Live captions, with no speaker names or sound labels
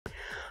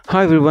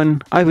Hi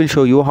everyone, I will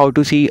show you how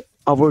to see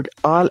our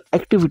all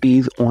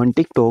activities on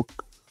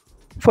TikTok.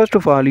 First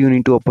of all, you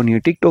need to open your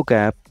TikTok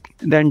app,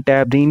 then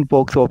tap the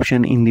inbox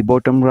option in the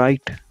bottom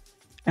right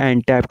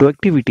and tap to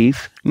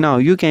activities. Now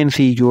you can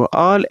see your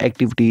all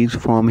activities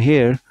from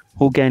here.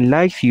 Who can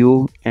likes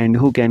you and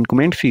who can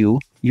comments you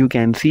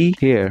can see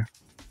here.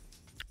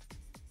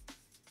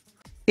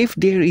 If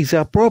there is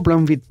a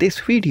problem with this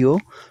video,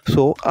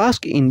 so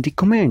ask in the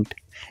comment.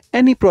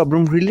 Any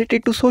problem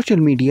related to social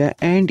media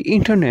and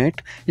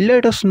internet,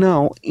 let us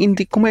know in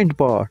the comment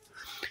bar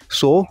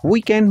so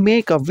we can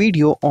make a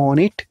video on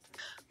it.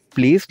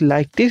 Please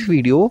like this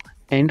video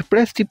and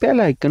press the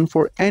bell icon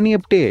for any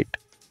update.